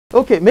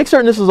Okay, make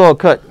certain this is all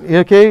cut.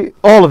 Okay,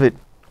 all of it,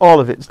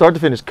 start to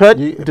finish. Cut,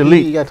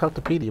 delete. You gotta talk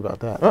to Petey about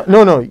that.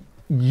 No,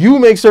 you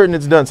make certain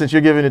it's done since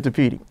you're giving it to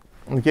Petey.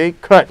 Okay,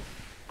 cut,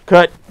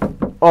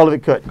 all of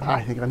it cut.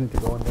 I think I need to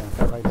go in there and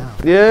cut right now.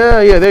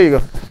 Yeah, there you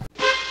go.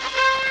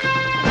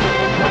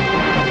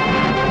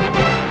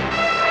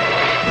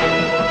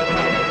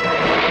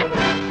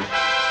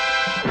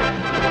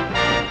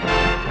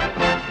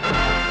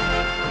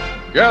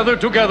 Gathered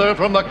together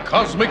from the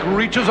cosmic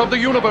reaches of the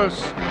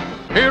universe,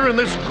 here in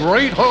this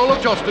great hall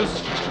of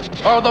justice,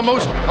 are the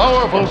most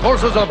powerful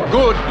forces of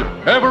good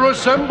ever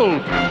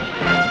assembled.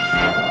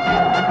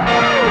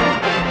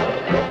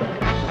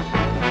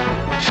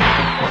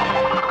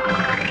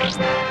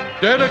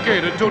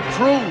 Dedicated to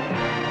truth,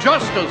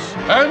 justice,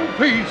 and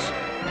peace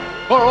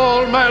for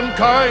all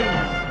mankind.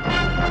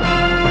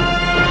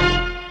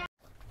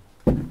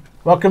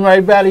 Welcome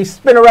everybody,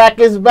 Spinner Rack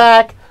is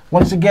back.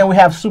 Once again, we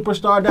have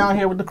Superstar down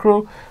here with the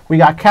crew. We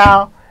got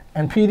Cal,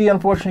 and Petey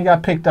unfortunately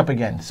got picked up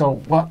again.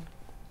 So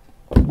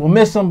we'll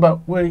miss him, but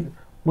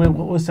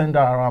we'll send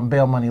our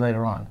bail money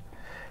later on.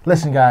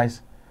 Listen,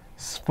 guys,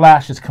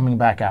 Flash is coming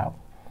back out.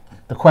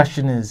 The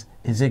question is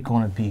it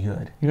going to be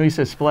good? You know you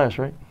said splash,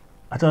 right?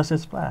 I thought I said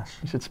Splash.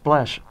 You said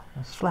splash.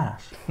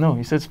 Splash. No,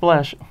 you said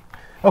splash.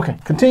 Okay,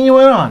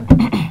 continuing on.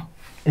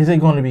 Is it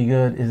going to be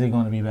good? Is it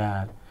going to be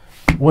bad?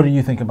 What do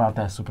you think about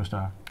that,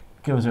 Superstar?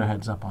 Give us your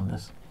heads up on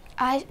this.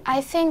 I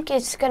think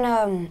it's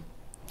gonna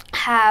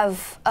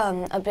have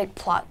a big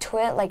plot to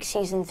it, like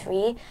season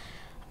 3.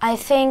 I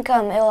think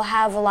it'll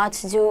have a lot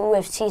to do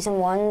with season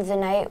 1, the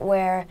night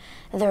where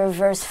the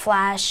Reverse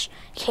Flash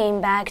came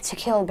back to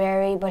kill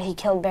Barry, but he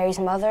killed Barry's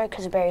mother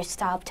because Barry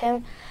stopped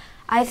him.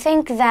 I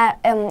think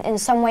that in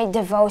some way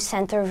DeVoe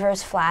sent the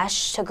Reverse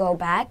Flash to go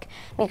back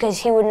because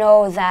he would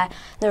know that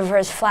the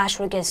Reverse Flash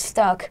would get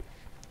stuck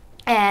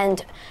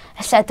and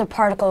set the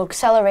particle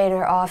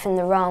accelerator off in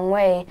the wrong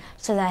way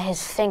so that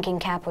his thinking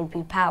cap would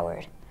be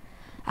powered.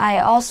 I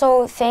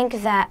also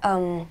think that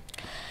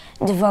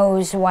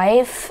DeVoe's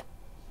wife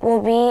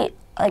will be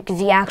like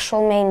the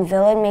actual main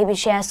villain. Maybe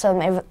she has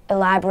some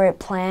elaborate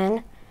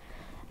plan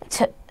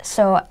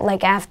so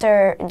like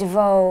after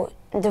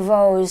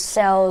DeVoe's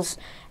cells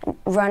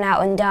run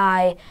out and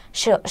die,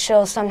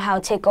 she'll somehow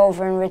take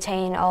over and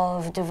retain all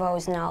of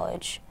DeVoe's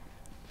knowledge.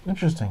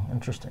 Interesting.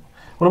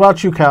 What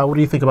about you, Cal? What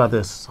do you think about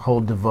this whole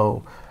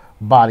DeVoe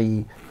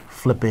body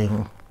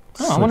flipping?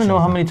 I want to know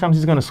how many times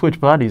he's going to switch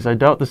bodies. I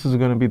doubt this is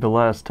going to be the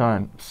last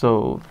time.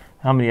 So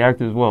how many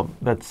actors? Well,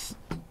 that's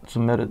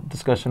some meta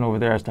discussion over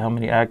there as to how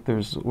many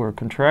actors were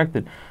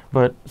contracted.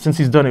 But since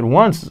he's done it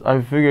once,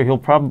 I figure he'll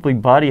probably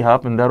body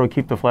hop, and that'll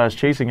keep the Flash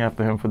chasing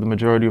after him for the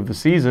majority of the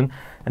season.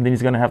 And then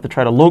he's going to have to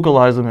try to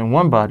localize him in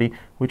one body,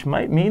 which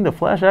might mean the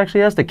Flash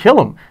actually has to kill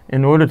him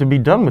in order to be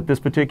done with this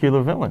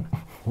particular villain.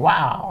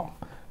 Wow.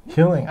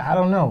 Killing, I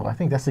don't know. I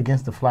think that's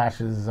against the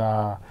Flash's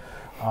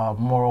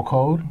moral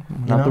code.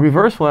 Not the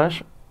Reverse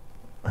Flash.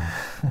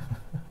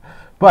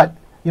 But,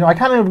 I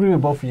kind of agree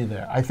with both of you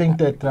there. I think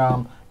that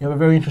you have a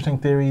very interesting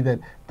theory that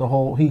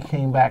he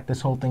came back, this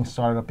whole thing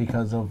started up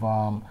because of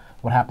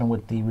what happened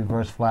with the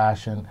Reverse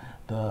Flash and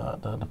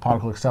the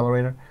particle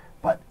accelerator.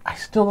 But I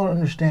still don't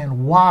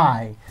understand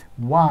why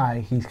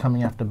he's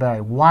coming after Barry.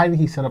 Why did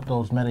he set up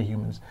those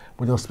metahumans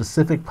with those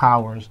specific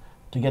powers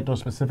to get those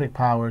specific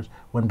powers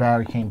when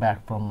Barry came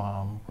back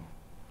from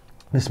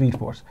the Speed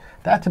Force?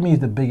 That to me is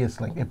the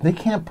biggest link. If they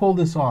can't pull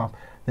this off,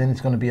 then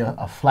it's going to be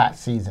a flat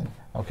season.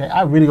 Okay,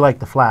 I really like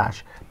the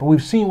Flash, but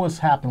we've seen what's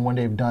happened when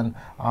they've done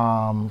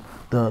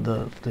what's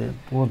the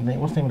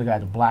name of the guy,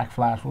 the Black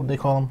Flash? What do they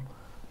call him?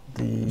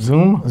 The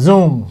Zoom.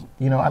 Zoom.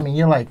 I mean,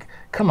 you're like,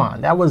 come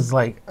on, that was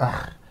like,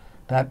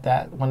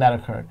 that when that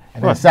occurred,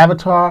 and then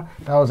Savitar,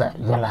 that was at.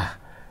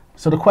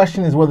 So the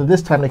question is whether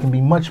this time they can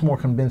be much more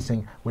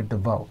convincing with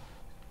DeVoe.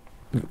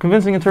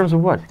 Convincing in terms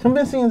of what?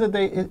 Convincing is that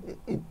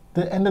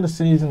the end of the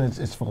season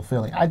is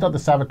fulfilling. I thought the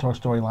Savitar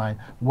storyline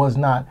was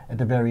not at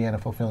the very end a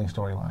fulfilling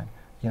storyline.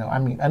 I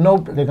mean, I know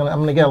I'm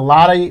gonna get a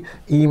lot of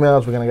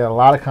emails. We're gonna get a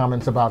lot of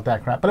comments about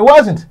that crap, but it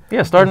wasn't.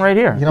 Yeah, starting right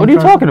here. What are you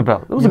talking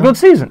about? It was a good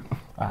season.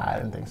 I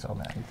didn't think so,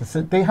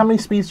 man. How many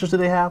speedsters do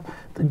they have?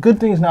 The good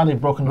thing is now they've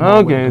broken the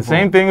mold. Okay,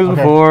 same thing as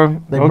before.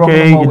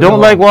 Okay, you don't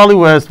like Wally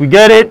West. We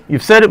get it.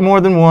 You've said it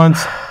more than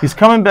once. He's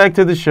coming back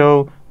to the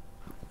show.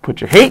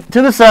 Put your hate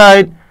to the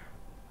side.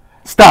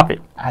 Stop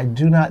it. I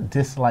do not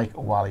dislike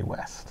Wally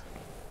West.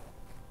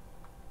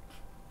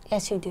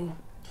 Yes, you do.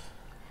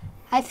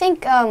 I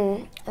think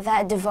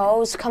that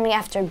DeVoe's coming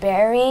after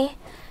Barry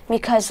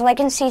because, like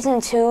in season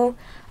 2,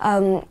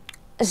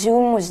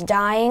 Zoom was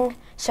dying,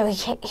 so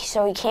he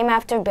came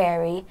after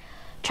Barry,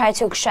 tried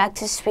to extract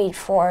his Speed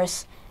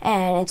Force,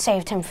 and it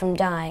saved him from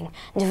dying.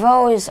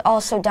 DeVoe is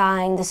also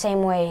dying the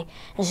same way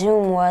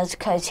Zoom was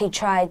because he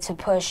tried to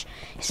push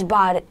his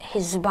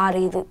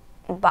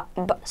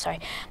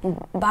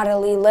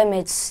bodily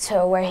limits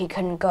to where he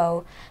couldn't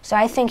go. So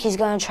I think he's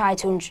going to try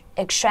to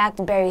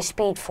extract Barry's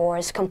Speed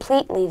Force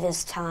completely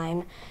this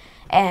time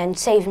and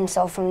save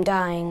himself from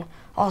dying,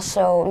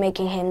 also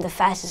making him the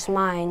fastest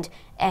mind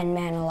and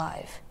man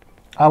alive.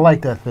 I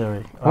like that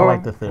theory. I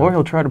like the theory. Or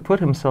he'll try to put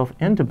himself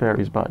into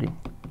Barry's body.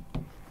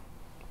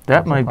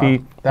 That might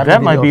be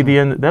That might be the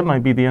end. That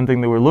might be the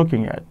ending that we're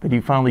looking at. That he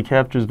finally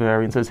captures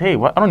Barry and says, "Hey,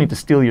 I don't need to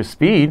steal your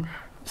speed,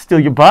 steal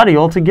your body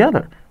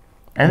altogether,"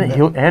 and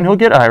he'll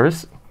get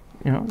Iris.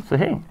 You know, say,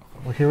 "Hey,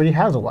 Well, he already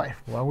has a wife.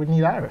 Why would he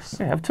need Iris?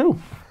 I have two.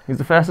 He's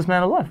the fastest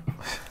man alive."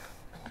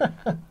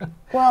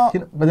 Well, You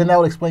know, but then that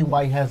would explain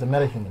why he has the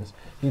metahumans.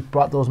 He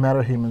brought those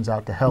metahumans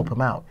out to help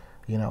him out.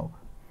 You know,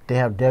 they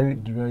have very,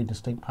 very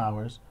distinct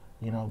powers.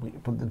 You know,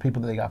 the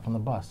people that they got from the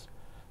bus,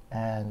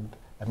 and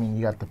I mean,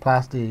 you got the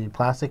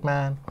plastic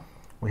man.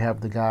 We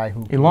have the guy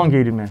who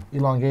Elongated man.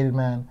 elongated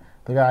man.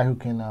 The guy who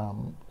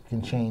can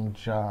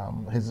change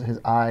his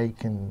eye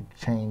can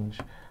change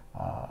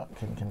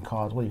can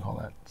cause, what do you call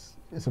that?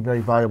 It's a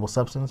very valuable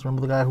substance.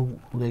 Remember the guy who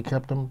they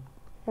kept him?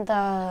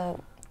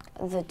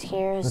 the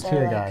tears. The are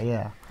tear like, guy,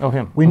 yeah. Oh,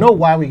 him. We know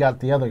why we got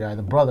the other guy,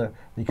 the brother,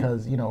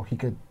 because he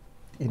could,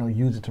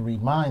 use it to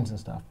read minds and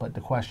stuff. But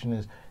the question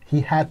is, he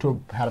had to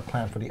have had a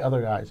plan for the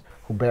other guys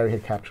who Barry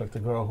had captured, like the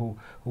girl who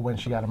when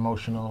she got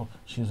emotional,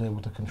 she was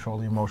able to control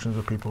the emotions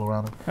of people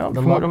around her.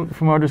 Well,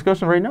 from our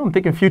discussion right now, I'm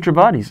thinking future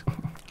bodies.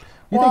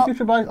 You Well- think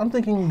future bodies? I'm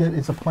thinking that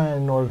it's a plan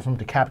in order for him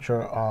to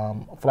capture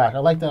Flash. I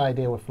like that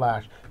idea with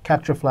Flash.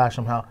 Capture Flash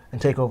somehow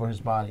and take over his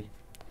body.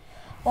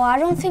 Well, I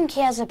don't think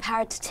he has the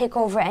power to take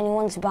over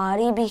anyone's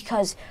body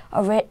because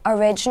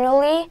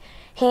originally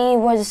he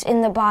was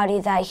in the body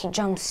that he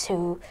jumps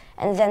to,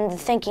 and then the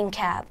thinking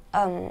cap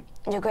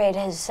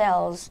degraded his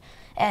cells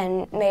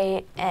and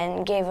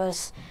gave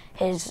us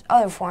his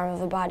other form of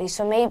the body.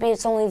 So maybe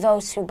it's only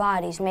those two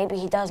bodies. Maybe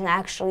he doesn't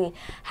actually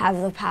have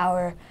the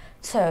power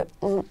to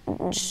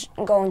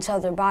go into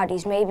other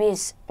bodies. Maybe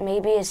it's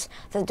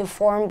the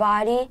deformed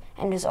body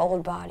and his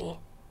old body.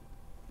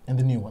 And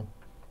the new one.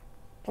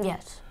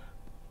 Yes.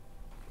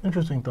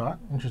 Interesting thought.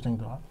 Interesting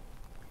thought.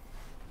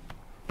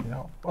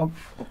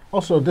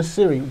 Also, this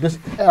series, this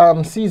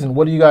season,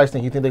 what do you guys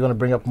think? You think they're going to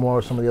bring up more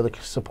of some of the other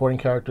supporting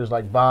characters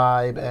like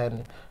Vibe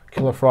and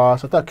Killer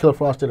Frost? I thought Killer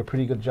Frost did a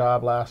pretty good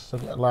job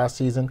last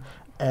season,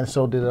 and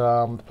so did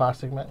the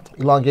Plastic Man,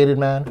 Elongated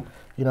Man.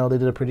 They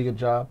did a pretty good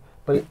job.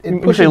 But it When you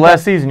pushes say back-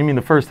 last season, you mean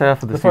the first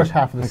half of the the season? first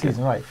half of the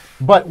season, right?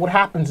 But what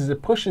happens is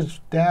it pushes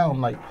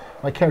down like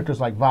characters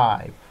like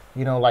Vibe,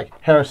 like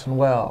Harrison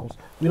Wells.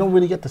 We don't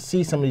really get to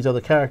see some of these other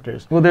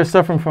characters. Well, they're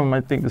suffering from,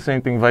 I think, the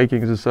same thing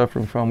Vikings is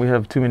suffering from. We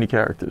have too many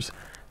characters.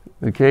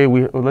 Okay,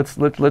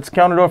 let's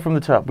count it off from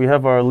the top. We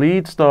have our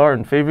lead star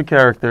and favorite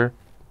character,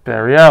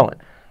 Barry Allen,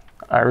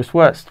 Iris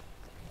West,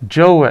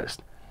 Joe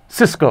West,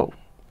 Cisco,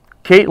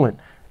 Caitlin.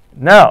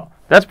 Now,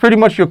 that's pretty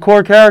much your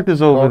core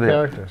characters over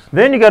there. Characters.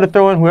 Then you got to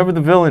throw in whoever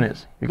the villain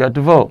is. You got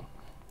DeVoe.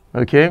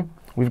 Okay,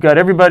 we've got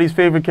everybody's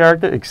favorite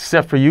character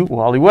except for you,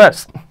 Wally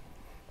West.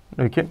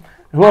 Okay,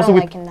 who I else don't are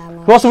we? like him that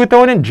much. Who else are we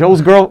throwing in?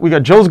 Joe's girl. We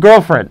got Joe's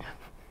girlfriend.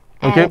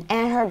 Okay.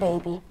 And her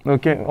baby.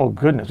 Okay. Oh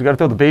goodness, we got to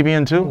throw the baby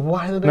in too.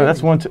 Why the No, that's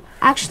baby? one. Too.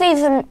 Actually,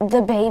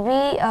 the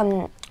baby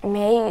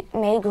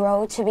may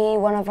grow to be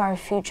one of our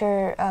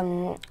future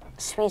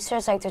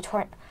speedsters, like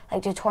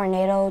the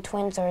Tornado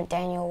Twins or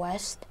Daniel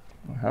West.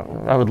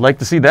 I would like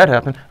to see that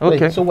happen.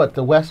 Okay. Wait, so what?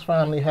 The West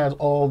family has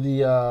all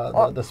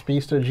the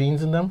speedster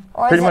genes in them?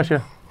 Or Pretty the, much,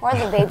 yeah. Or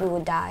the baby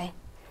would die.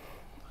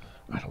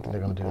 I don't think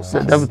they're going to do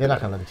that. that was- They're not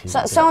going to let the TV.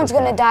 So, someone's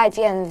going to die at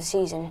the end of the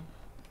season.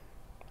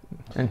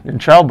 In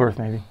childbirth,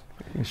 maybe.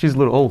 She's a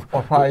little old.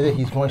 Or probably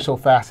he's going so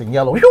fast in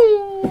yellow.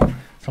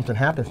 Something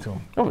happens to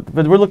him. No,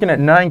 but we're looking at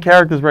 9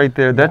 characters right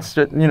there. That's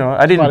just, I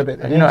quite a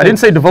bit. didn't. I didn't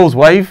say DeVoe's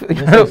wife.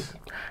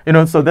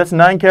 So that's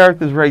 9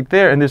 characters right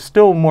there, and there's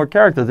still more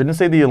characters. I didn't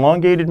say the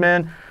elongated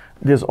man.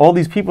 There's all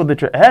these people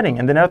that you're adding,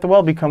 and then after a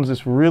while it becomes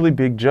this really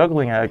big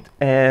juggling act.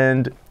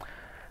 And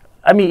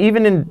I mean,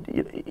 even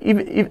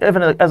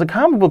as a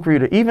comic book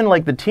reader, even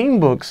like the team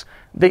books,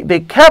 they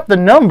cap the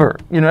number,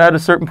 at a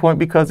certain point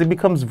because it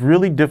becomes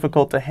really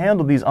difficult to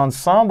handle these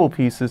ensemble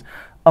pieces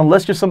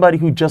unless you're somebody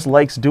who just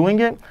likes doing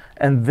it,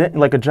 and then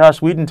like a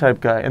Joss Whedon type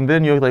guy, and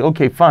then you're like,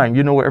 okay, fine,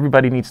 you know where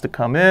everybody needs to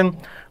come in,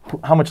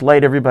 how much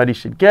light everybody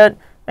should get,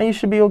 and you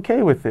should be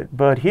okay with it.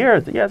 But here,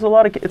 it's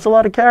a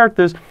lot of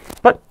characters,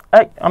 but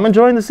I'm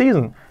enjoying the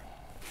season.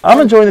 I'm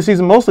enjoying the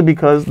season mostly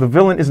because the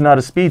villain is not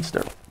a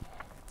speedster.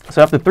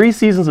 So after 3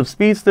 seasons of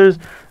speedsters,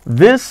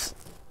 this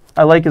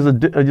I like as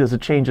a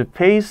change of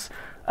pace.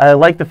 I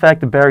like the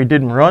fact that Barry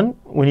didn't run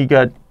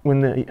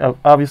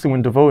obviously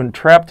when DeVoe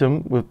entrapped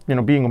him with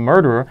being a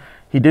murderer.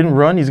 He didn't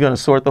run. He's going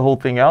to sort the whole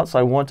thing out. So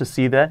I want to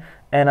see that,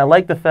 and I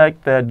like the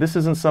fact that this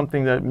isn't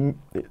something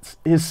that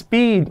his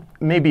speed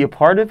may be a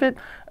part of it,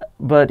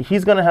 but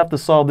he's going to have to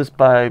solve this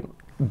by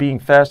being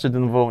faster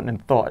than DeVoe in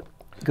thought.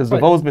 Because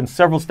DeVoe's been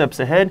several steps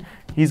ahead,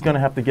 he's going to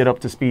have to get up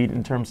to speed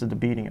in terms of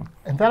beating him.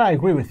 And that I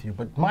agree with you,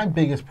 but my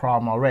biggest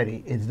problem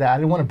already is that I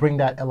didn't want to bring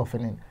that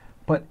elephant in,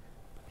 but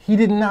he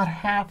did not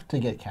have to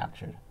get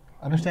captured.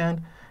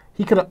 Understand?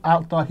 He could have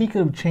outthought, he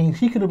could have changed,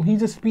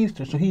 he's a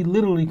speedster, so he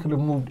literally could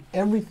have moved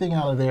everything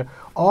out of there,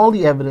 all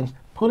the evidence,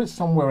 put it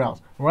somewhere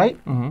else, right?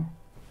 Mm-hmm.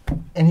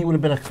 and he would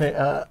have been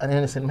an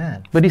innocent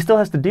man. But he still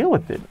has to deal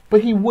with it.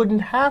 But he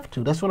wouldn't have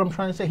to. That's what I'm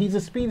trying to say. He's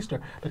a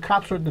speedster. The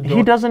cops are at the door.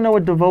 He doesn't know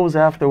what DeVoe's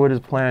after, what his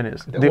plan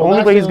is. The Well,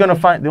 only way he's that's gonna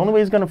find, the only way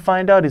he's gonna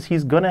find out is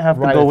he's gonna have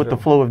to Right go with the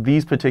through. flow of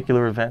these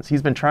particular events.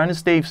 He's been trying to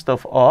stave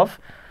stuff off,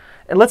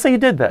 and let's say he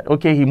did that.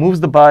 Okay, he moves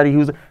the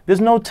body.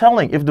 There's no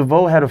telling if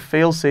DeVoe had a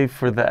failsafe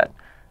for that.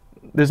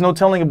 There's no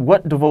telling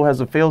what DeVoe has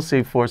a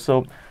failsafe for.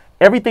 So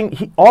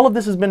everything, all of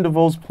this has been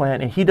DeVoe's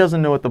plan, and he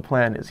doesn't know what the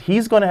plan is.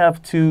 He's going to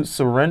have to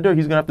surrender.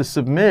 He's going to have to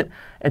submit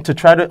and to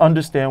try to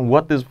understand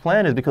what this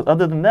plan is, because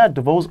other than that,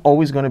 DeVoe's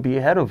always going to be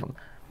ahead of him.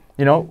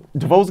 You know,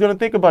 DeVoe's going to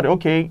think about it.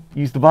 Okay,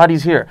 the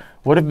body's here.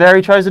 What if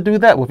Barry tries to do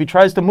that? Well, if he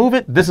tries to move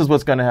it, this is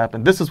what's going to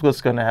happen. This is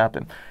what's going to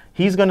happen.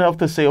 He's going to have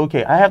to say,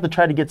 okay, I have to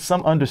try to get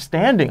some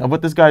understanding of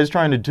what this guy is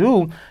trying to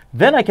do.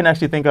 Then I can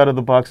actually think out of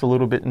the box a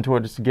little bit in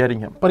towards getting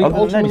him. But he Other than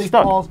that, ultimately he's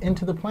stuck. falls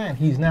into the plan.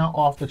 He's now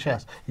off the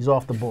chess. He's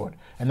off the board.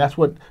 And that's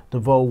what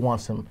DeVoe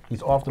wants him.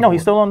 He's off the board. No,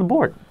 he's still on the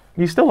board.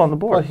 He's still on the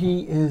board. But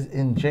he is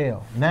in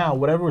jail. Now,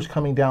 whatever is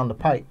coming down the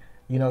pike,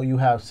 you know, you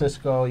have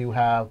Cisco, you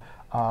have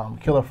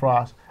Killer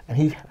Frost, and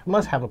he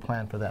must have a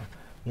plan for them.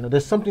 You know,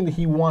 there's something that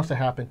he wants to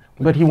happen.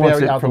 with But he wants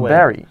Barry out it the from way.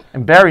 Barry,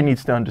 and Barry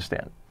needs to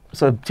understand.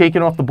 So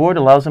taking off the board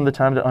allows him the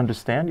time to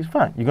understand. He's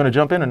fine. You're going to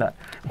jump in or not?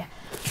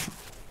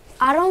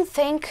 I don't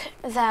think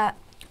that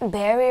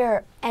Barry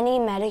or any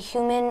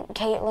metahuman,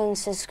 Caitlin,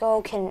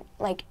 Cisco, can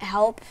like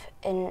help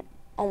in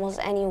almost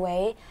any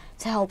way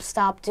to help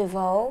stop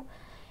DeVoe,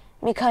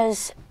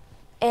 because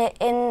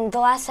in the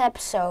last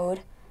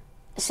episode,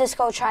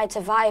 Cisco tried to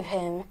vibe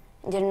him,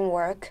 didn't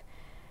work,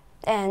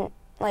 and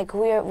like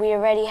we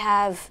already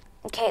have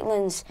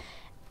Caitlin's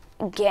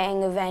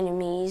gang of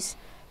enemies.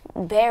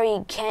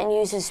 Barry can't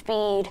use his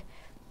speed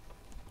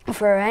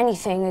for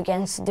anything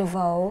against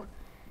DeVoe,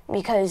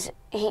 because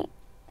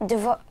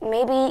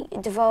maybe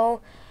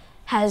DeVoe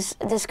has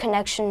this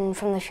connection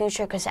from the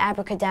future, because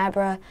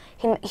Abracadabra,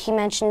 he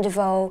mentioned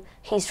DeVoe,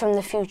 he's from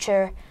the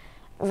future.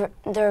 The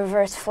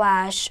Reverse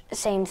Flash,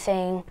 same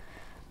thing.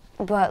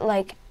 But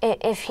like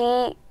if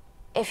he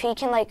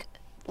can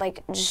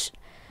like just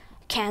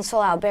cancel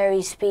out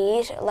Barry's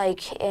speed,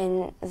 like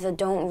in the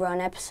Don't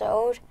Run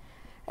episode,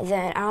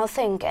 then I don't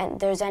think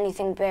there's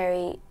anything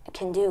Barry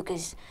can do,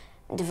 because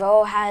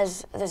DeVoe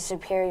has the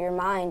superior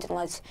mind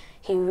unless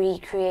he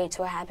recreates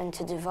what happened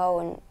to DeVoe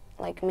and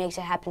like makes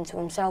it happen to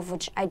himself,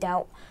 which I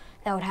doubt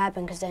that would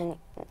happen, because then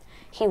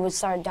he would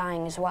start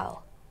dying as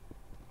well.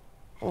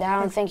 And I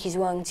don't think he's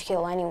willing to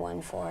kill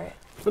anyone for it.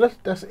 But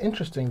that's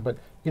interesting. But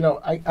you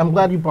know, I'm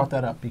glad you brought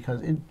that up,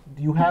 because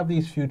you have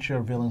these future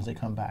villains that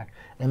come back,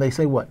 and they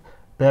say what?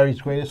 Barry's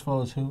greatest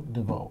foe is who?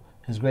 DeVoe.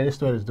 His greatest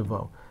threat is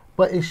DeVoe.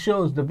 But it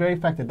shows the very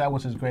fact that that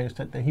was his greatest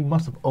threat, that he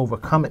must have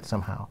overcome it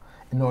somehow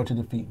in order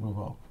to defeat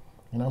DeVoe.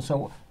 You know,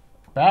 so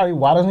Barry,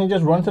 why doesn't he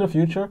just run to the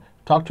future,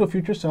 talk to a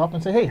future self,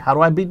 and say, hey, how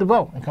do I beat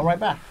DeVoe? And come right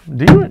back.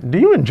 Do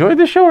you enjoy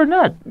this show or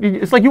not?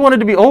 It's like you wanted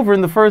to be over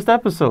in the first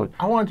episode.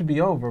 I want it to be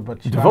over,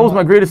 but DeVoe's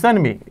my greatest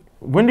enemy.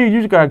 When do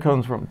you guys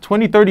come from?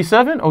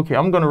 2037? Okay,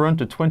 I'm going to run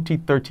to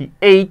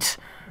 2038,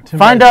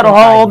 find out how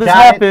all this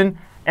happened,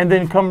 and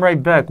then come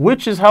right back,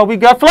 which is how we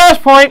got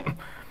Flashpoint.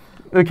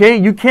 Okay,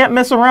 you can't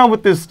mess around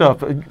with this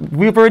stuff.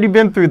 We've already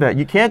been through that.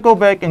 You can't go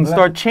back and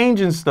start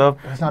changing stuff.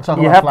 Let's not talk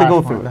you about have to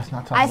go Flashpoint. through it. Let's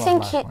not talk I about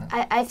think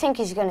Flashpoint. I think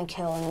he's gonna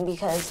kill him,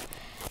 because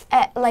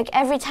like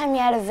every time he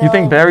had a villain. You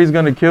think Barry's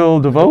going to kill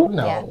DeVoe?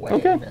 No Yeah. way.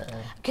 Okay.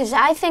 Because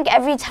I think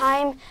every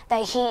time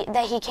that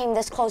he came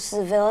this close to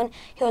the villain,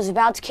 he was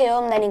about to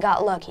kill him, then he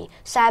got lucky.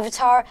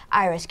 Savitar,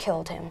 Iris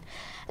killed him.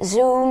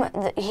 Zoom,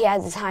 he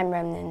had the time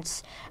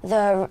remnants.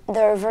 The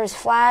Reverse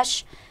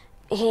Flash,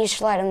 he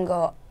should let him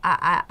go.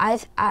 I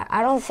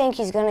don't think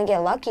he's gonna get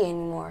lucky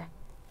anymore.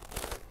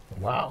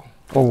 Wow.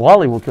 Or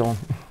Wally will kill him.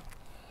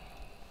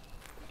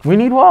 We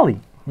need Wally.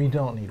 We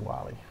don't need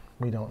Wally.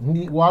 We don't.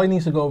 Wally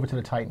needs to go over to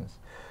the Titans.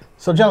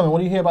 So, gentlemen, what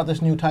do you hear about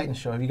this new Titans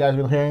show? Have you guys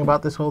been hearing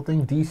about this whole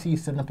thing? DC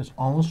setting up its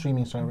own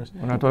streaming service.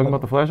 We're not talking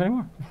about the Flash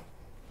anymore?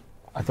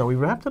 I thought we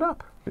wrapped it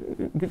up.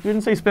 You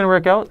didn't say spin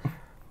wreck out?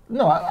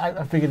 No,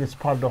 I figured it's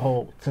part of the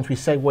whole, since we're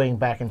segueing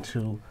back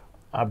into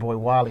our boy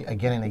Wally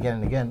again and again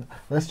and again,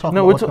 let's talk No,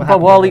 about we're what's talking gonna about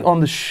happen Wally today. on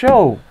the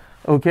show.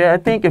 Okay, I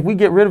think if we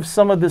get rid of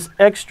some of this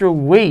extra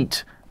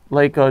weight,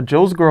 like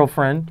Joe's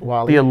girlfriend,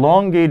 Wally. the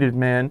elongated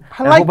man, I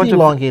and a like whole bunch the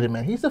of elongated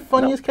man. He's the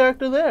funniest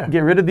character there. get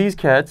rid of these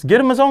cats, get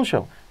him his own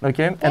show,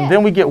 okay? Yeah. And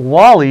then we get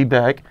Wally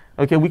back,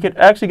 okay? We could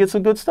actually get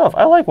some good stuff.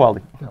 I like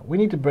Wally. No, we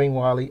need to bring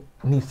Wally,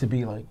 needs to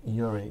be like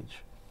your age,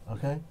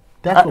 okay?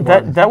 That's what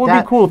Wally That would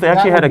be cool if they that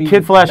actually had would a be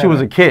Kid Flash who was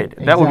a better.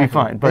 kid. That would be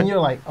Exactly. fine. But then you're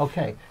like,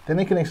 okay. Then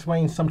they can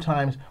explain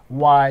sometimes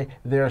why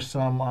there's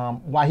some,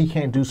 why he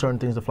can't do certain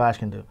things the Flash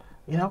can do.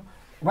 You know?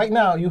 Right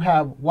now, you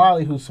have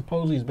Wally, who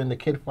supposedly has been the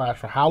Kid Flash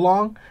for how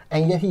long?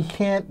 And yet he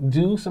can't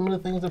do some of the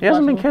things the he Flash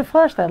hasn't been can do. Kid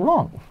Flash that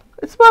long.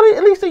 It's about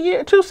at least a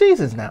year, 2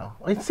 seasons now.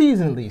 A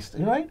season at least,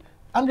 right?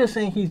 I'm just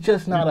saying he's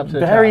just not up to the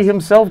Barry task.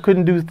 himself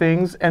couldn't do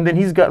things, and then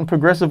he's gotten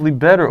progressively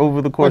better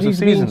over the But course of he's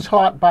being seasons.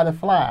 taught by the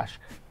Flash.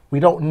 We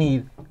don't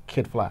need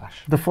Kid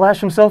Flash. The Flash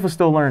himself is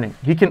still learning.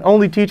 He can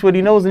only teach what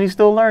he knows, and he's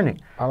still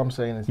learning. All I'm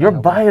saying is Your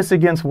bias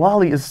against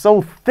Wally is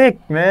so thick,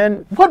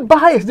 man. What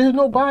bias? There's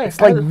no bias.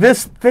 It's like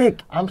this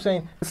thick. I'm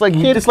saying It's like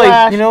Kid it's Flash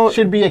like, you know,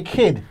 should be a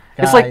kid.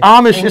 it's like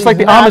guys. Amish. And It's like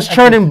the he's not Amish a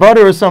churning kid.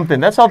 butter or something.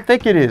 That's how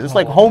thick it is. It's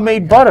like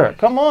homemade butter.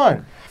 Come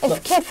on.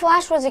 If Kid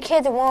Flash was a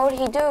kid, then what would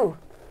he do?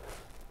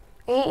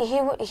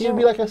 He'll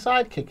be like a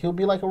sidekick. He'll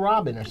be like a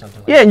Robin or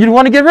something. Yeah, and you'd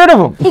want to get rid of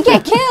him. He'd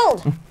get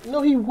killed.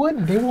 No, he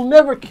wouldn't. They will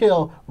never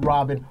kill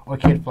Robin or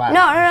Kid Flash.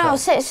 No.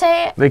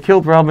 Say They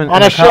killed Robin On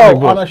in a the comic show,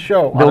 book. on a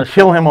show, on They'll a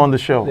kill him on the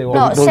show. They will.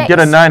 They'll, No, they'll say- get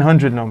a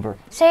 900 number.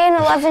 say an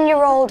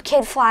 11-year-old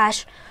Kid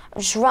Flash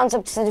just runs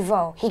up to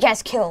DeVoe. He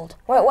gets killed.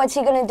 What's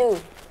he gonna do?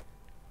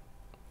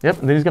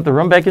 Yep, and then he's got to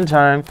run back in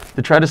time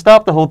to try to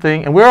stop the whole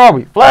thing. And where are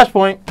we?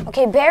 Flashpoint.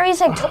 Okay,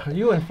 Barry's like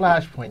You and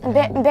Flashpoint.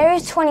 man.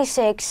 Barry's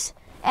 26,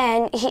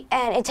 and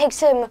it takes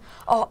him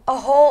about a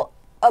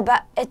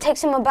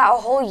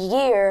whole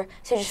year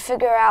to just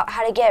figure out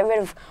how to get rid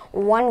of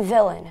one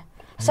villain.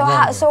 So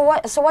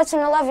what's an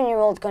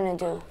 11-year-old gonna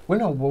do? Well,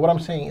 no, but what I'm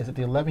saying is that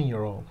the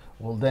 11-year-old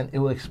will then, it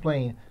will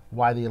explain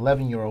why the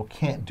 11-year-old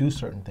can't do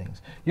certain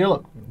things.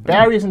 Look,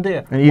 Barry isn't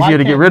there. And easier Why to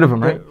get can't- rid of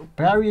him, right?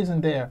 Barry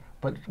isn't there,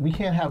 but we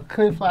can't have,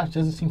 Kid Flash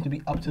doesn't seem to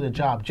be up to the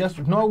job. Just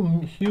no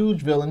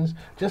huge villains,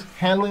 just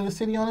handling the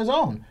city on his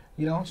own,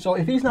 you know? So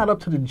if he's not up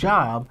to the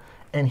job,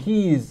 and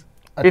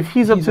If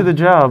he's up to the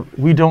job,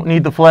 we don't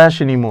need the Flash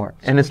anymore,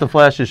 and it's the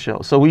Flash's show.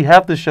 So we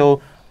have to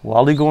show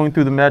Wally going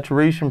through the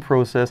maturation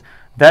process.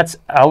 That's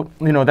out.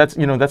 That's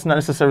not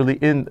necessarily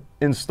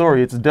in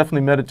story. It's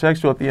definitely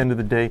metatextual at the end of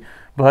the day.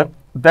 But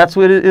that's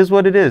what it is.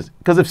 What it is.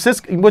 Because if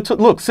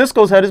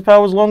Cisco's had his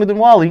powers longer than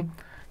Wally.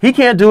 He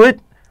can't do it.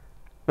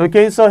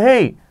 Okay, so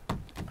hey,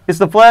 it's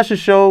the Flash's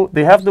show.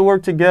 They have to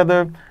work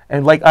together.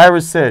 And like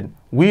Iris said,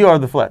 we are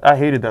the Flash. I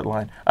hated that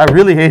line. I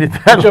really hated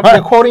that You're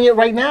line. quoting it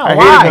right now. I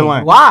Why? hated that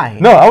line. Why?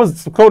 No, I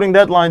was quoting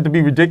that line to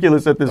be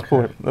ridiculous at this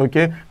point.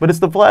 Okay, but it's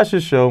the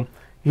Flash's show.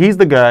 He's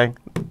the guy.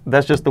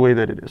 That's just the way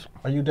that it is.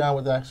 Are you down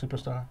with that,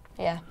 Superstar?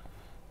 Yeah.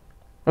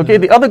 Okay,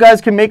 the other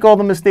guys can make all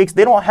the mistakes.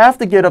 They don't have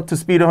to get up to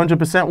speed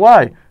 100%.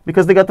 Why?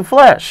 Because they got the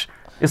Flash.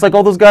 It's like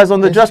all those guys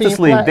on the It's Justice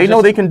Team League. Flash. They know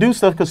Just- they can do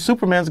stuff because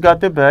Superman's got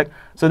their back.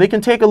 So they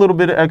can take a little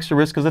bit of extra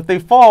risk because if they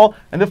fall,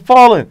 and they're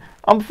falling,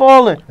 I'm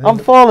falling. All But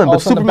of a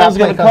sudden Superman's the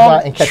going to Batman comes by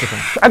come. and catches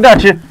him. I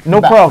got you.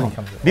 No Batman problem.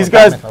 comes in. These Or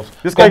guys, Batman comes.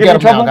 this Go guy get get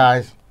in him now, trouble?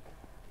 guys.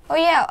 Oh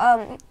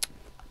yeah.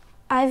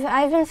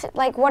 I've been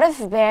like, what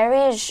if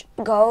Barry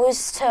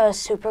goes to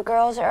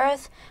Supergirl's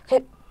Earth?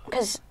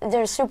 Because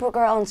there's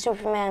Supergirl and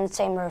Superman in the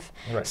same Earth.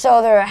 Right.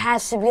 So there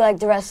has to be like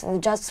the rest of the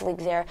Justice League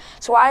there.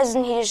 So why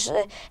doesn't he just,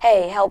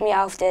 hey, help me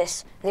out with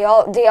this? They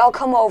all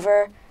come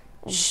over,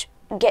 just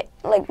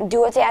do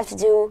what they have to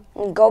do,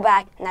 and go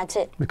back, and that's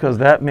it. Because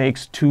that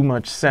makes too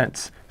much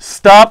sense.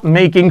 Stop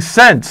making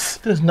sense.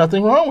 There's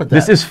nothing wrong with that.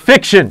 This is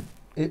fiction.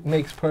 It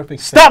makes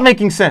perfect sense. Stop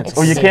making sense,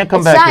 or you can't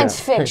come it's back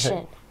science here.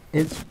 fiction.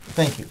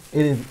 Thank you.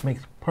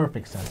 Makes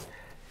perfect sense.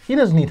 He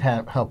doesn't need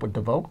help with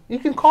DeVoe. You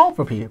can call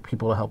for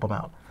people to help him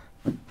out.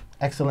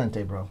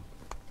 Excelente, bro.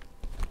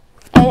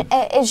 And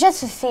it's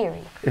just a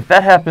theory. If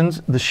that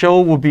happens, the show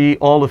will be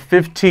all of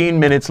 15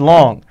 minutes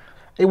long.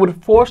 It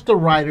would force the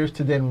writers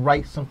to then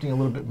write something a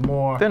little bit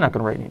more. They're not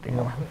going to write anything.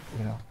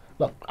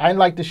 Look, I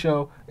like the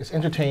show. It's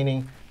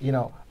entertaining.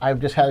 I've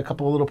just had a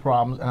couple of little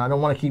problems, and I don't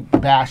want to keep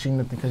bashing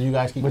it because you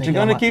guys keep. But you're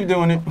thinking going to keep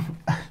doing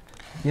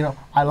it.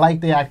 I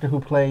like the actor who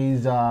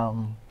plays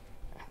the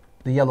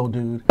yellow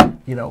dude.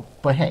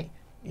 But hey,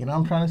 you know what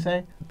I'm trying to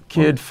say?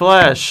 Kid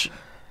Flash.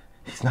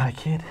 He's not a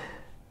kid.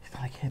 He's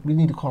not a kid. We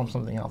need to call him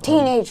something else.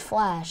 Teenage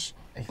Flash.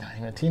 He's not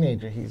even a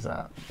teenager. He's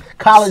a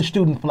college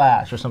student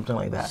Flash or something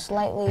like that.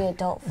 Slightly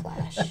adult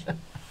Flash.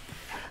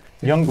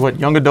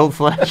 Young adult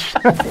Flash?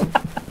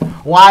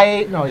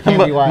 Why? No, it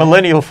can't be why.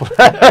 Millennial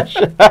Flash.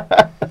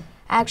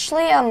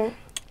 Actually,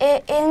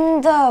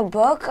 in the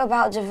book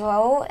about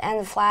DeVoe and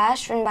the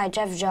Flash, written by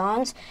Jeff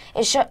Johns,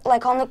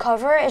 on the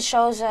cover, it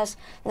shows us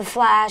the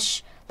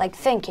Flash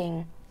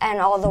thinking and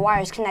all the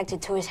wires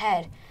connected to his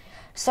head.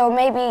 So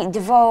maybe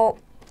DeVoe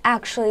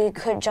actually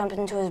could jump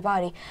into his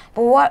body.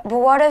 But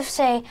what if,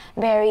 say,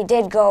 Barry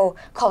did go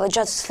call the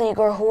Justice League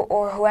or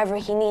whoever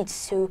he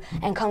needs to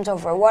and comes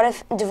over? What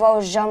if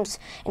DeVoe jumps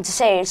into,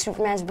 say,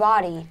 Superman's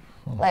body?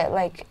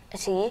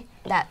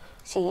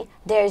 See,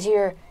 there's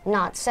your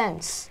not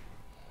sense.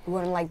 You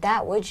wouldn't like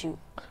that, would you?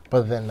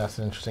 But then that's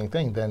an interesting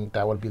thing. Then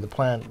that would be the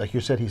plan. Like you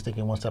said, he's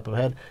thinking one step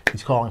ahead.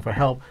 He's calling for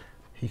help.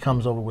 He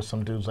comes over with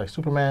some dudes like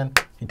Superman.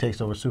 He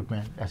takes over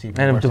Superman. That's even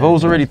And if worse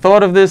DeVoe's than already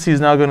thought of this, he's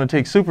now going to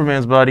take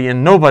Superman's body,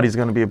 and nobody's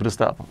going to be able to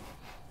stop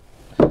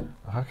him.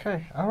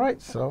 Okay, all right.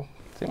 So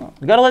You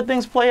got to let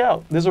things play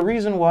out. There's a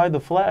reason why the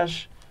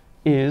Flash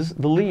is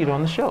the lead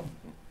on the show.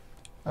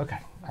 okay,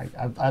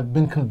 I've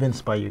been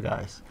convinced by you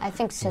guys, I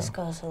think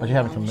Cisco's but you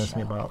haven't convinced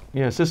me about.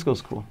 Yeah,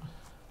 Cisco's cool.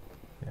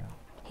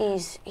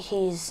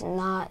 He's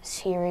not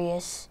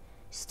serious,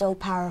 still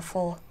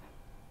powerful,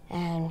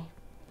 and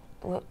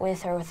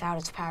with or without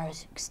his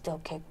powers, he can still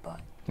kick butt.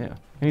 Yeah,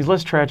 and he's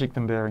less tragic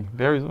than Barry.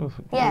 Barry's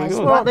Yeah, it's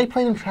Well, they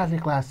played him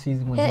tragic last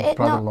season when his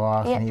brother no,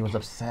 lost yeah. and he was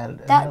upset. And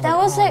That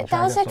was oh, like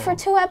that was like for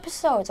 2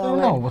 episodes. No, I'm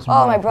no, like, it was oh,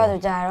 my Marvel. brother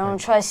died. I don't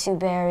trust you,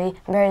 Barry. And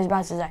Barry's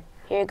about to die.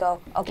 Here you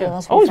go. Okay,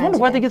 let's be I always friends wonder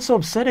why they again. get so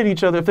upset at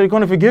each other if they're going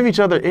to forgive each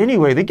other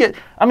anyway. They get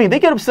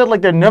upset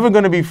like they're never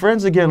going to be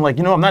friends again. Like,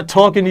 I'm not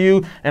talking to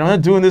you, and I'm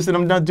not doing this, and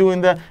I'm not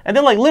doing that. And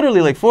then, like,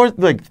 literally, like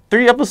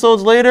 3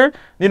 episodes later,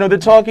 they're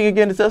talking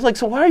again. It's like,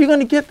 so why are you going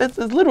to get that?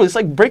 It's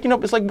like breaking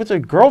up. It's like with your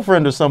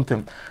girlfriend or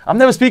something. I'm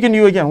never speaking to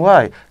you again.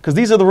 Why? Because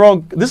this is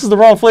the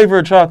wrong flavor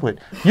of chocolate.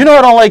 You know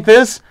I don't like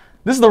this.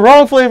 This is the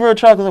wrong flavor of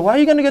chocolate. Why are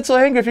you going to get so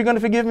angry if you're going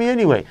to forgive me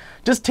anyway?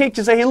 Just say,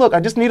 hey, look, I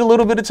just need a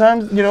little bit of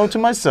time, to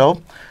myself.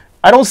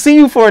 I don't see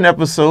you for an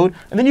episode,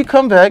 and then you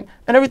come back,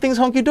 and everything's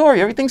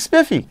hunky-dory. Everything's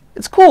spiffy.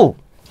 It's cool.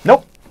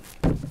 Nope.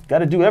 Got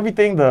to do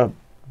everything the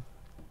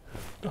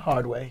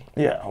hard way.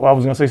 Yeah, well, I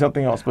was going to say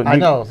something else, but I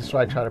know. That's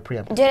why I try to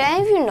preempt. Did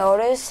any of you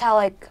notice how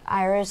like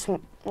Iris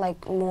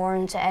more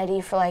into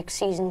Eddie for like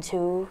season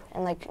 2,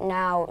 and like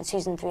now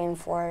season 3 and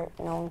 4,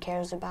 no one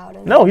cares about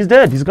him? No, he's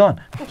dead. He's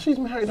gone. Well, she's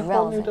married a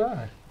whole new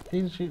guy.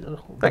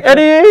 Like,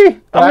 Eddie,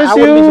 I miss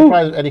you. I wouldn't be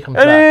surprised if Eddie comes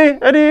back.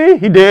 Eddie,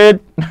 he did.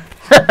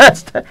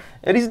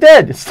 Eddie's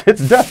dead.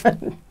 It's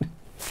done.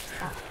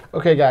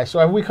 Okay, guys. So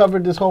have we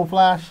covered this whole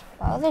Flash?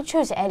 Why would they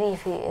choose Eddie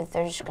if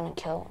they're just gonna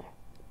kill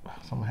him?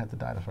 Someone had to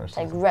die the first.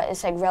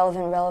 It's like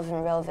relevant,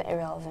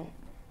 irrelevant.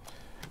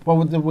 Well,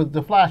 with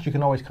the Flash, you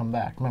can always come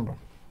back. Remember,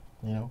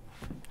 No,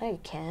 you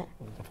can't.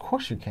 Of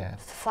course you can.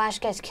 If the Flash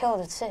gets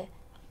killed, that's it.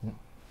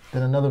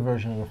 Then another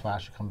version of the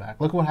Flash will come back.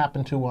 Look what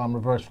happened to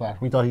Reverse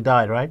Flash. We thought he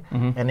died, right?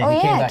 Mm-hmm. And then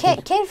he came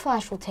back. Kid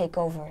Flash will take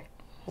over.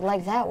 You'd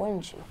like that,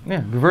 wouldn't you?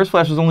 Yeah, Reverse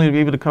Flash was only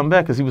able to come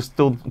back because he was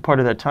still part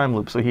of that time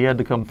loop, so he had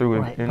to come through.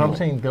 Right. But I'm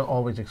saying they'll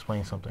always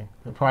explain something.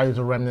 Probably there's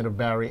a remnant of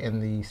Barry in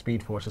the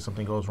Speed Force if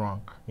something goes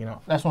wrong.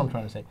 That's what I'm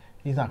trying to say.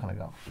 He's not going to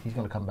go. He's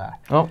going to come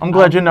back. Well, I'm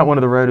glad you're not one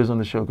of the writers on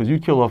the show because you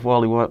kill off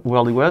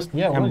Wally West.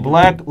 Yeah, and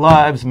Black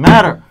Lives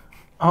Matter.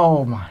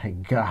 Oh my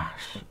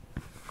gosh.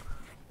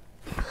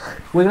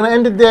 We're going to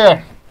end it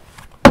there.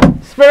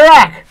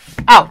 Spirac,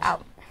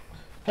 out.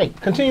 Hey,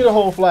 continue the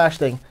whole Flash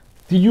thing.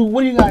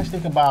 What do you guys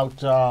think about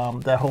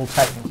that whole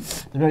Titan?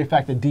 The very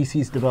fact that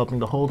DC's developing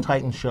the whole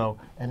Titan show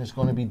and it's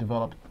going to be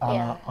developed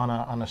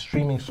on a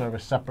streaming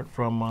service separate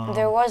from.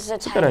 There was a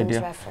Titans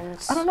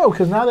reference. I don't know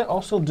because now they're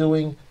also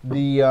doing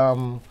the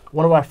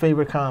one of our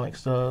favorite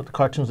comics, the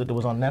cartoons that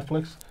was on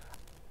Netflix.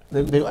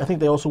 I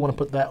think they also want to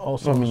put that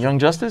also. Young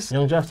Justice.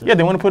 Young Justice. Yeah,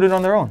 they want to put it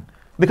on their own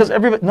because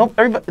everybody,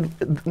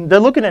 they're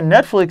looking at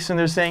Netflix and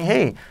they're saying,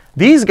 hey,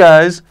 these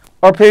guys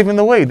are paving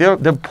the way. They're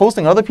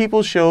posting other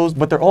people's shows,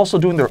 but they're also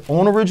doing their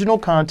own original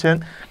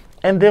content.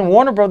 And then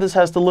Warner Brothers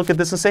has to look at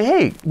this and say,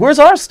 hey, where's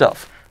our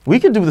stuff? We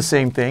can do the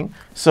same thing.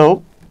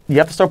 So you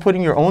have to start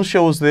putting your own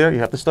shows there. You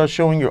have to start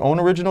showing your own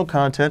original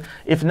content.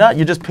 If not,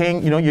 you're just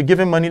paying, you're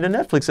giving money to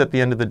Netflix at the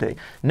end of the day.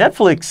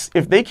 Netflix,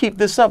 if they keep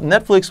this up,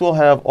 Netflix will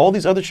have all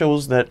these other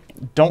shows that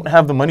don't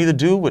have the money to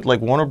do what like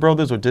Warner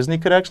Brothers or Disney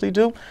could actually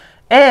do.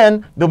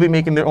 And they'll be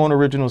making their own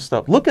original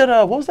stuff. Look at,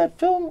 what was that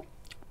film? What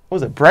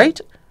was it, Bright?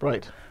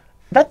 Right.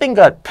 That thing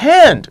got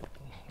panned.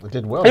 It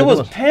did well. It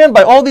was panned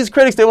by all these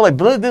critics. They were like,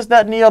 this,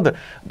 that, and the other.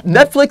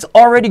 Netflix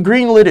already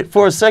greenlit it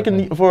for a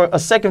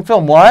second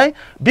film. Why?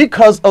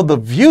 Because of the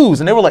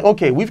views. And they were like,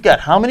 okay, we've got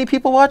how many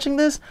people watching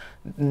this?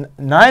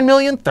 9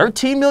 million,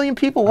 13 million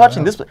people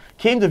watching this.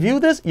 Came to view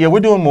this? Yeah, we're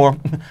doing more.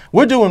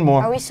 We're doing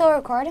more. Are we still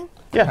recording?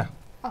 Yeah.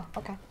 Oh,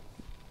 okay.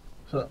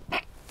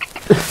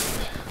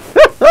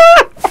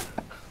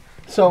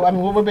 So, I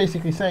mean, what we're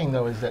basically saying,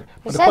 though, is that...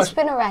 You said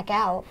Spinarak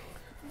out.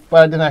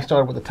 But then I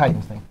started with the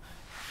Titans thing.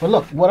 But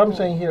look, what I'm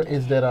saying here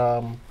is that,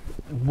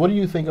 what do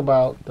you think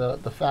about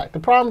the fact? The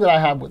problem that I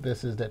have with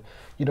this is that,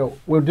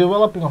 we're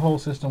developing a whole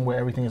system where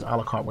everything is a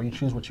la carte, where you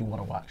choose what you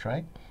want to watch,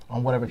 right?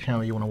 On whatever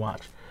channel you want to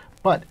watch.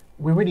 But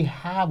we already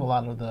have a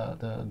lot of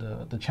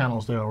the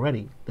channels there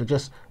already.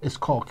 It's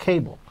called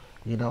cable,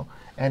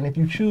 And if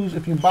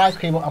you buy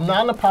cable, I'm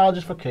not an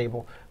apologist for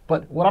cable,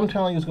 but what I'm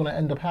telling you is going to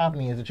end up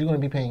happening is that you're going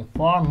to be paying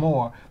far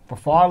more for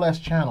far less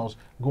channels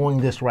going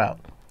this route.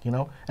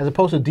 As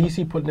opposed to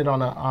DC putting it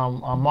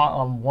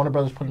on Warner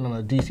Brothers putting it on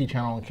a DC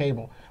channel on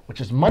cable,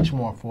 which is much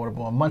more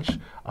affordable and much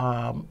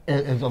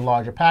is a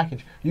larger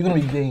package. You're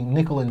going to be getting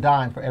nickel and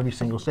dime for every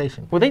single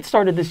station. Well, they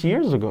started this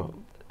years ago.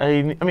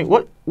 I mean,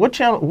 what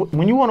channel?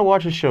 When you want to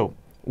watch a show,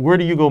 where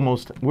do you go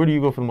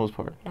for the most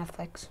part?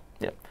 Netflix.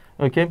 Yeah.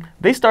 Okay.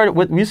 They started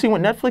with you see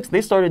with Netflix.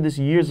 They started this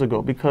years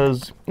ago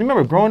because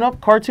remember growing up,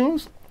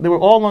 cartoons they were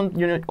all on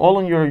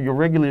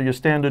your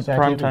standard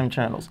primetime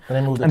channels,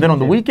 and then on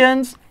the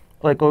weekends.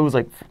 It was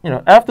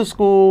after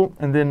school,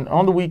 and then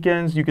on the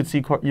weekends you could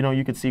see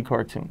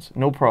cartoons,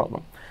 no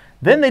problem.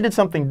 Then they did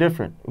something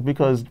different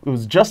because it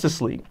was Justice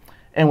League,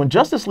 and when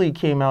Justice League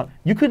came out,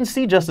 you couldn't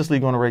see Justice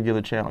League on a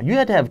regular channel. You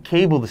had to have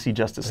cable to see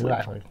Justice League.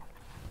 Exactly.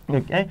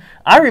 Okay,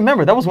 I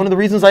remember that was one of the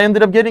reasons I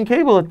ended up getting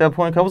cable at that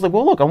point. I was like,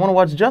 well, look, I want to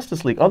watch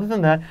Justice League. Other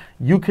than that,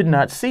 you could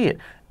not see it,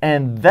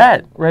 and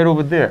that right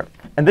over there.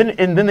 And then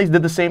they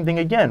did the same thing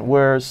again,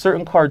 where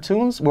certain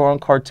cartoons were on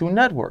Cartoon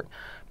Network.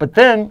 But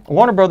then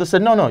Warner Brothers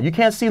said, no, you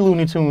can't see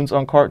Looney Tunes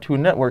on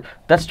Cartoon Network.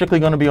 That's strictly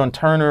going to be on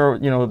Turner,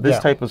 this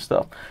type of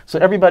stuff. So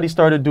everybody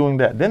started doing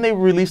that. Then they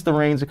released the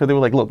reins because they were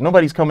like, look,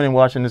 nobody's coming and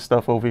watching this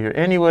stuff over here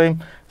anyway,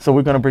 so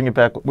we're going to bring it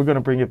back. We're going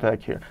to bring it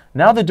back here.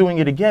 Now they're doing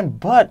it again,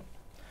 but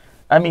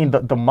I mean,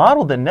 the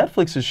model that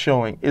Netflix is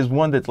showing is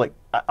one that's like,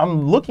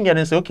 I'm looking at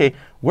it and say, okay,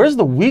 where's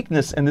the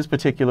weakness in this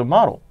particular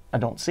model? I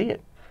don't see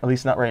it, at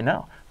least not right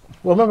now.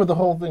 Well, remember the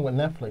whole thing with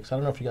Netflix. I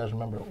don't know if you guys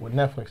remember with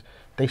Netflix.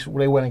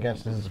 They went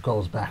against, this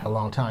goes back a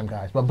long time,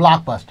 guys, but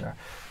Blockbuster.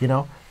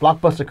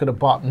 Blockbuster could have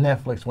bought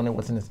Netflix when it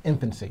was in its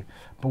infancy.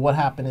 But what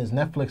happened is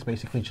Netflix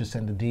basically just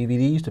sent the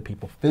DVDs to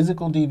people,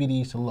 physical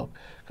DVDs to look.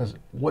 Because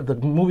what the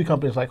movie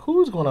company is like,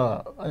 who's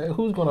gonna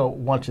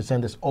want to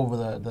send this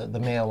over the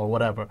mail or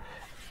whatever?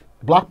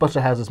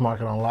 Blockbuster has this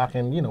market on lock,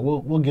 and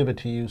we'll give it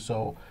to you.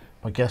 So,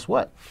 but guess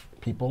what?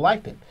 People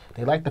liked it.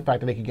 They liked the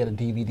fact that they could get a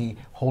DVD,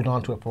 hold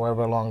on to it for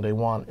however long they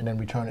want, and then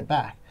return it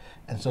back.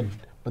 And so,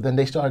 but then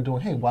they started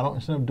doing, hey,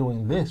 instead of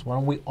doing this, why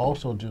don't we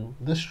also do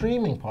the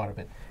streaming part of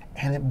it?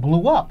 And it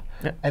blew up.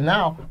 Yeah. And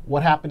now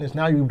what happened is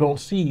now you don't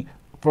see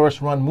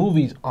first-run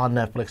movies on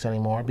Netflix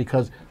anymore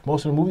because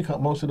most of the movie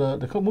companies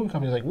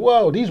are like,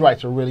 whoa, these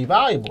rights are really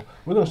valuable.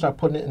 We're going to start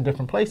putting it in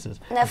different places.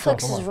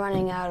 Netflix is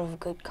running out of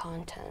good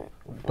content.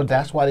 But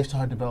that's why they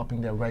started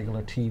developing their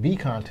regular TV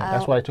content.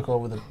 That's why they took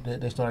over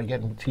they started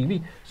getting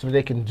TV so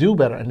they can do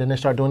better. And then they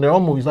start doing their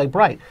own movies like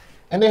Bright.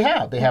 And they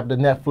have. They have the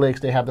Netflix.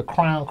 They have the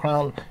Crown.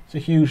 Crown, it's a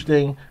huge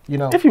thing,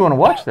 If you want to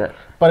watch that.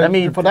 But I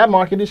mean, for that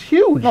market, it's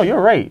huge. No, you're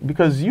right.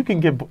 Because you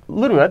can get,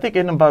 literally, I think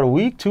in about a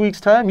week, 2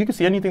 weeks' time, you can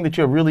see anything that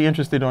you're really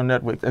interested on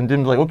Netflix. And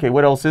then be like, okay,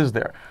 what else is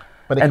there?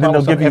 But and then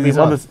they'll give you these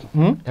others.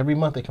 Every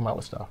month they come out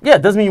with stuff. Yeah,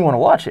 it doesn't mean you want to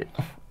watch it.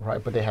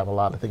 Right, but they have a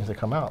lot of things that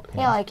come out.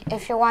 Yeah, like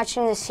if you're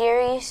watching the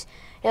series,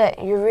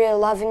 you're really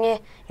loving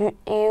it,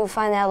 you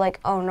find out like,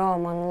 oh no,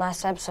 I'm on the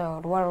last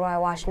episode. What do I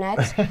watch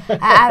next?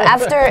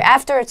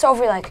 after it's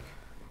over, you're like,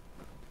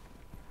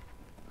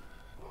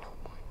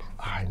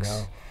 I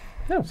know.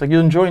 Yeah, it's like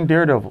you're enjoying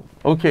Daredevil.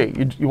 Okay,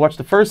 you watch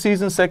the first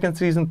season, second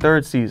season,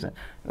 third season.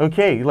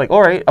 Okay, you're like,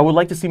 all right, I would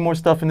like to see more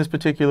stuff in this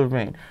particular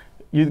vein.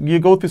 You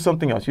go through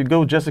something else. You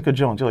go Jessica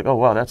Jones. You're like, oh,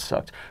 wow, that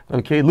sucked.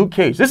 Okay, Luke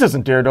Cage. This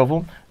isn't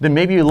Daredevil. Then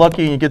maybe you're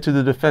lucky and you get to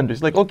the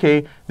Defenders. Like,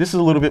 okay, this is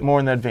a little bit more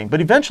in that vein. But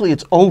eventually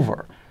it's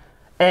over.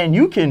 And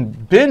you can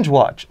binge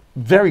watch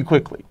very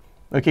quickly.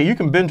 Okay, you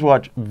can binge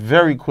watch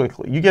very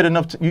quickly. You get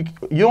enough,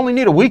 you only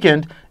need a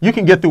weekend. You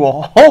can get through a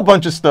whole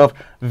bunch of stuff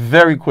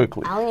very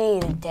quickly. I only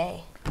need a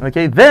day.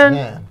 Okay, then.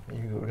 Man,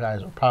 you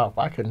guys are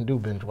powerful. I couldn't do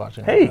binge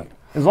watching. Hey,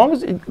 as long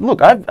as,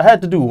 look, I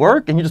had to do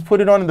work and you just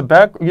put it on in the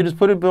back, you just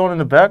put it on in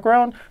the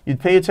background, you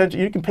pay attention,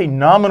 you can pay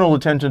nominal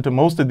attention to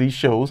most of these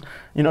shows.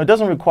 It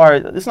doesn't require,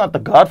 it's not The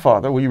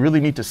Godfather where you really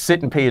need to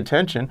sit and pay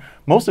attention.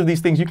 Most of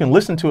these things you can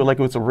listen to it like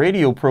it's a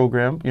radio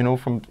program,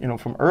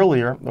 from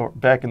earlier or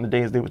back in the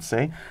day as they would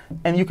say,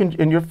 and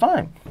you're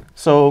fine.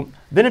 So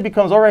then it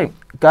becomes, all right,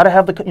 gotta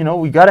have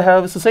we gotta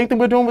have, it's the same thing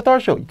we're doing with our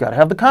show. You gotta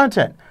have the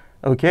content,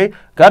 okay?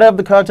 Gotta have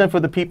the content for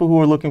the people who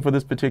are looking for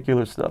this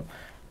particular stuff.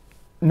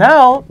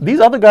 Now, these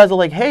other guys are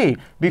like, hey,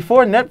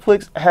 before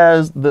Netflix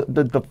has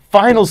the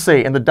final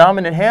say and the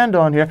dominant hand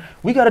on here,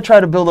 we got to try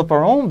to build up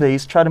our own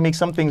base, try to make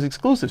some things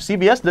exclusive.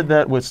 CBS did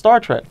that with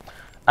Star Trek.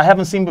 I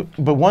haven't seen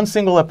but one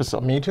single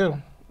episode. Me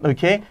too.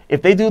 Okay?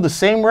 If they do the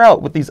same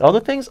route with these other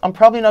things, I'm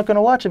probably not going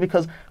to watch it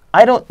because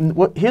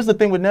here's the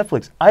thing with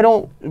Netflix.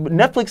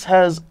 Netflix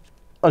has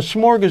a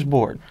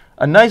smorgasbord,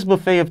 a nice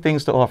buffet of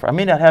things to offer. I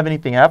may not have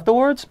anything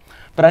afterwards,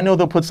 but I know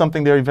they'll put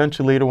something there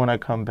eventually later when I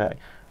come back.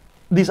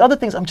 These other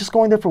things, I'm just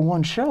going there for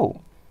one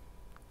show.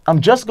 I'm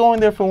just going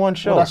there for one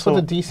show. Well, that's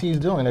what the DC is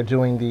doing. They're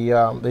doing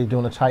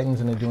the Titans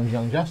and they're doing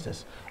Young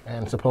Justice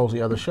and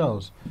supposedly other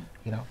shows,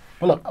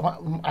 But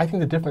look, I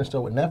think the difference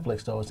though with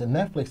Netflix though is that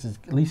Netflix is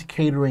at least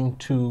catering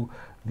to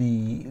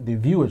the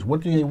viewers.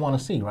 What do they want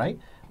to see, right?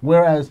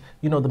 Whereas,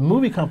 the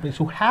movie companies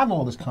who have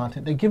all this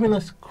content, they're giving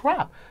us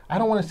crap. I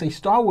don't want to say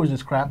Star Wars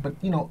is crap, but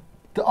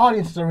the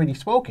audience has already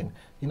spoken.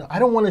 I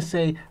don't want to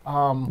say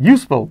you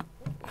spoke.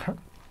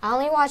 I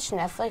only watch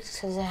Netflix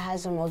because it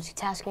has a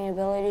multitasking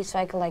ability, so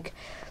I can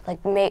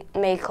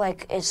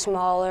make it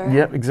smaller.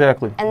 Yep,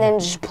 exactly. And then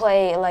just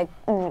play like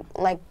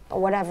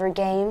whatever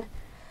game.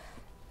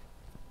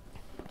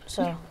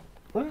 So.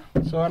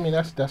 So I mean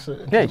that's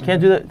yeah, you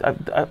can't do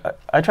that.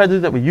 I tried to do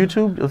that with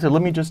YouTube. I said,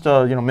 let me just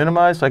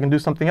minimize so I can do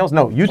something else.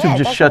 No, YouTube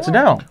just shuts it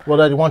down. Well,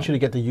 they want you to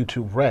get the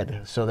YouTube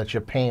Red so that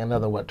you're paying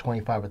another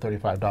 $25 or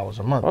 $35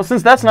 a month. Well,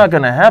 since that's not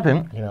going to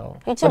happen,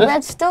 YouTube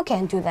Red still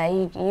can't do that.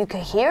 You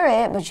can hear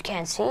it, but you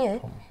can't see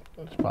it.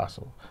 It's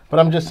possible. But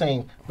I'm just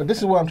saying. But this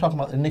is what I'm talking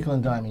about. The nickel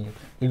and diming you.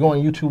 You're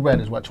going YouTube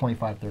Red is what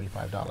 $25,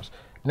 $35.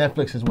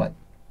 Netflix is what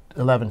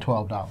 $11,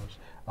 $12.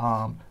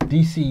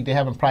 DC, they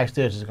haven't priced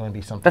theirs. Is going to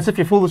be something. That's if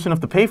you're foolish enough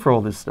to pay for all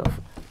this stuff.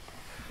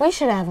 We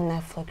should have a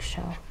Netflix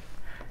show.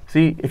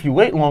 See, if you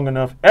wait long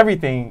enough,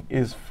 everything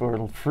is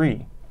for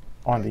free.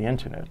 on the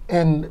internet.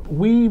 And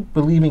we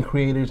believe in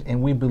creators,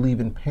 and we believe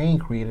in paying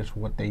creators for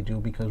what they do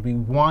because we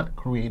want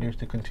creators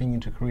to continue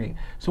to create.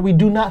 So we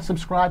do not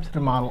subscribe to the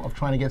model of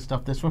trying to get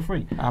stuff that's for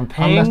free. I'm Unless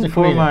paying the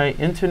for creator- my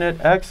internet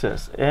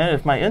access, and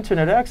if my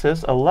internet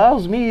access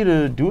allows me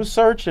to do a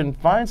search and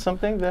find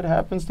something that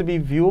happens to be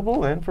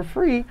viewable and for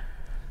free,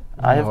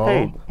 I have No.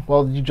 paid.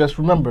 Well, you just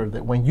remember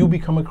that when you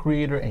become a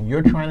creator and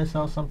you're trying to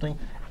sell something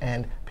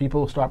and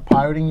people start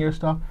pirating your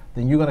stuff,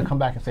 then you're going to come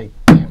back and say,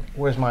 damn,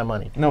 where's my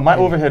money? No, my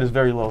And overhead is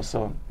very low,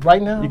 so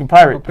right now, you can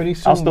pirate. but pretty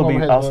soon, I'll still be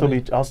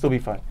overhead's I'll still be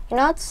fine. You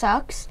know what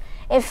sucks?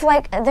 If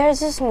like there's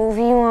this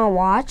movie you want to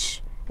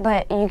watch,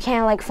 but you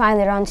can't like find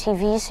it on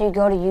TV, so you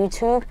go to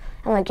YouTube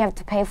and like you have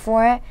to pay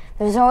for it.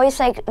 There's always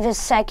like the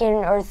second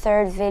or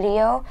third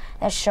video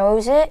that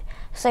shows it.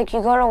 It's like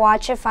you go to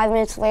watch it, 5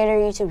 minutes later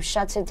YouTube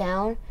shuts it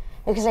down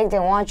because like they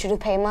want you to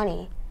pay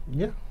money.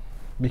 Yeah,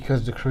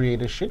 because the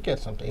creator should get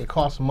something. It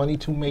costs money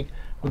to make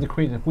with the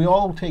creators. If we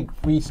all take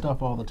free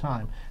stuff all the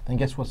time, then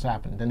guess what's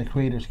happened? Then the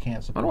creators can't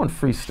I support. don't want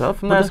free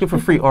stuff. I'm But not asking for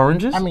that's free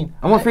oranges. I mean,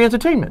 I want free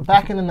entertainment.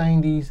 Back in the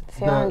 90s,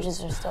 The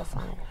oranges are still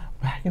fine.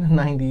 back in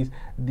the 90s,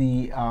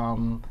 the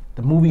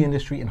movie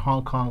industry in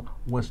Hong Kong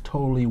was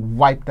totally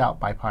wiped out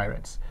by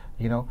pirates.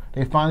 You know,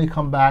 they finally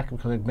come back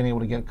because they've been able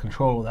to get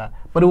control of that.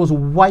 But it was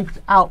wiped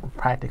out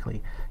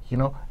practically. You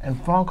know, and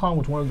Hong Kong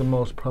was one of the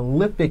most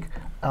prolific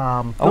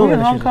film we in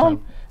industries Hong at the Kong?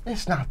 time.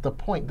 It's not the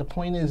point. The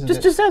point is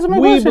Just that answer my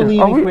we question.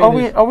 believe Are in we,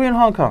 creators. are we in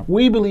Hong Kong?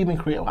 We believe in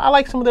creators. I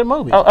like some of their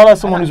movies. I'll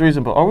ask someone who's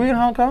reasonable. Are we in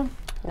Hong Kong?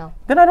 No.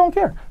 Then I don't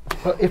care.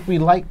 But if we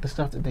like the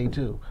stuff that they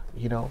do,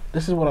 you know,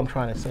 this is what I'm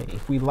trying to say.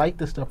 If we like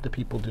the stuff that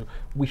people do,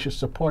 we should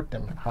support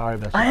them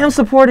however. I am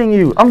supporting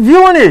you. I'm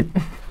viewing it.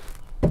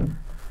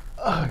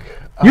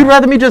 You'd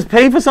rather me just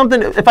pay for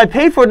something? If I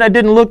paid for it and I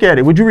didn't look at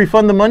it, would you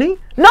refund the money?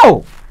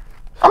 No.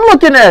 I'm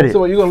looking at it.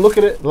 So you're gonna look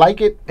at it,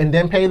 like it, and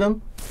then pay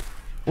them?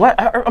 What?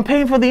 I'm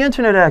paying for the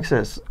internet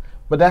access.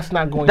 But that's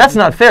not going. That's to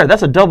not fair.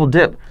 That's a double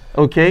dip.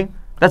 Okay?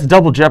 That's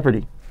double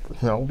jeopardy.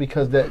 No,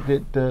 because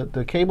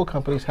the cable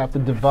companies have to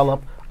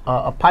develop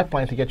a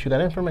pipeline to get you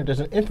that information. There's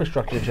an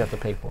infrastructure that you have to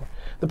pay for.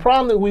 The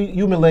problem that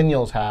you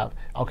millennials have,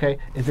 okay,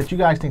 is that you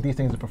guys think these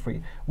things are for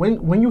free.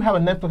 When you have a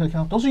Netflix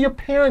account, those are your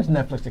parents'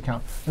 Netflix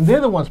account, and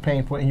they're the ones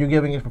paying for it, and you're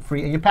giving it for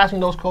free, and you're passing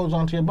those codes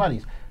on to your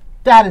buddies.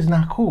 That is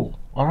not cool.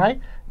 All right,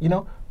 you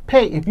know,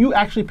 pay if you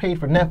actually paid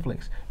for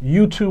Netflix,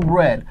 YouTube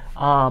Red,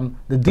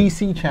 the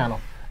DC channel,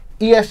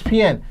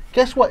 ESPN.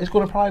 Guess what? It's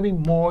going to probably be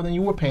more than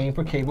you were paying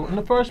for cable in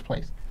the first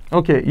place.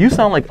 Okay, you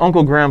sound like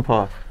Uncle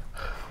Grandpa.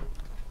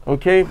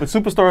 Okay, but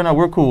Superstar and I,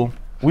 we're cool.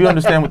 We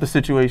understand what the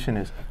situation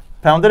is.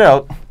 Pound it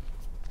out.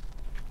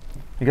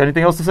 You got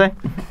anything else to say?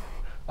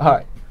 All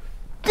right.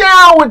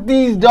 Down with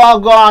these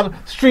doggone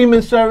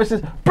streaming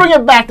services. Bring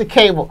it back to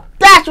cable.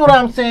 That's what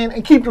I'm saying,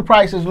 and keep the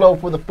prices low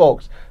for the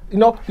folks. You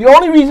know, the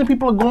only reason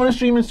people are going to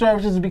streaming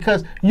services is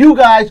because you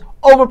guys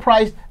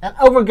overpriced and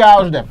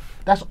overgouged them.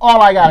 That's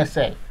all I gotta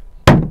say.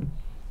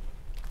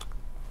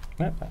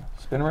 Yeah,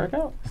 spin it right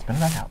out. Spin it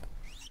back out.